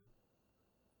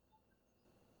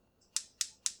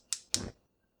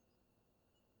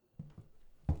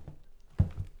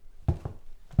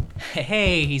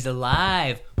Hey, he's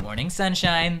alive. Morning,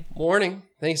 sunshine. Morning.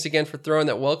 Thanks again for throwing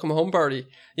that welcome home party.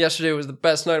 Yesterday was the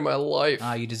best night of my life.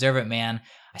 Oh, you deserve it, man.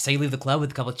 I saw you leave the club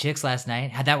with a couple chicks last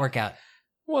night. How'd that work out?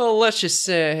 Well, let's just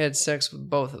say I had sex with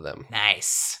both of them.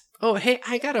 Nice. Oh, hey,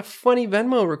 I got a funny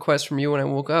Venmo request from you when I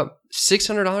woke up.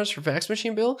 $600 for fax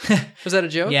machine bill? Was that a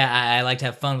joke? Yeah, I like to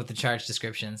have fun with the charge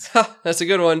descriptions. Ha, that's a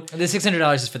good one. The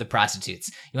 $600 is for the prostitutes.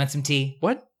 You want some tea?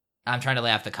 What? I'm trying to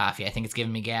lay off the coffee. I think it's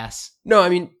giving me gas. No, I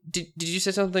mean, did you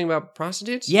say something about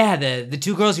prostitutes? Yeah, the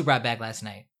two girls you brought back last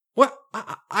night. What?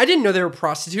 I didn't know they were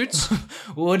prostitutes.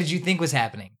 What did you think was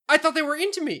happening? I thought they were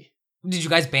into me. Did you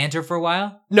guys banter for a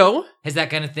while? No. Has that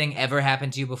kind of thing ever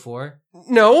happened to you before?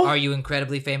 No. Are you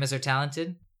incredibly famous or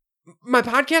talented? My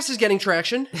podcast is getting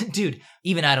traction. Dude,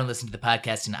 even I don't listen to the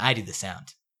podcast and I do the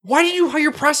sound. Why did you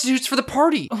hire prostitutes for the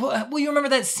party? Well, you remember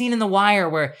that scene in The Wire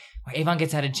where Avon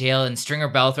gets out of jail and Stringer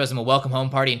Bell throws him a welcome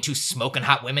home party and two smoking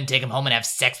hot women take him home and have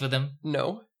sex with him?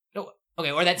 No.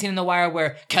 Okay, or that scene in The Wire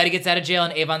where Cuddy gets out of jail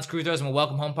and Avon's crew throws him a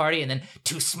welcome home party and then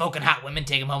two smoking hot women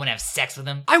take him home and have sex with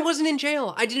him? I wasn't in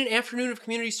jail. I did an afternoon of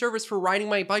community service for riding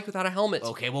my bike without a helmet.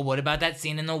 Okay, well, what about that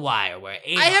scene in The Wire where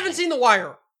Avon... I haven't seen The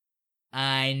Wire.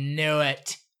 I knew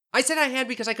it. I said I had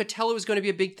because I could tell it was going to be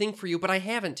a big thing for you, but I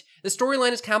haven't. The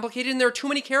storyline is complicated and there are too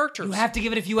many characters. You have to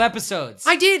give it a few episodes.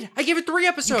 I did. I gave it 3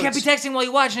 episodes. You can't be texting while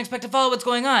you watch and expect to follow what's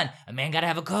going on. A man gotta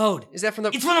have a code. Is that from the...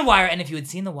 It's from The Wire, and if you had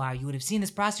seen The Wire, you would have seen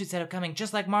this prostitute setup coming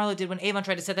just like Marlo did when Avon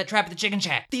tried to set that trap at the chicken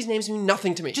shack. These names mean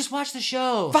nothing to me. Just watch the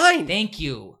show. Fine. Thank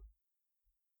you.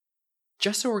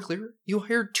 Just so we're clear, you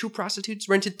hired 2 prostitutes,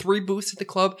 rented 3 booths at the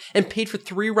club, and paid for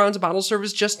 3 rounds of bottle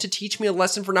service just to teach me a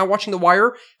lesson for not watching The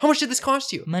Wire? How much did this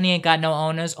cost you? Money ain't got no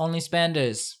owners, only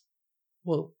spenders.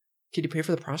 Well, can you pay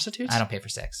for the prostitutes? I don't pay for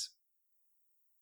sex.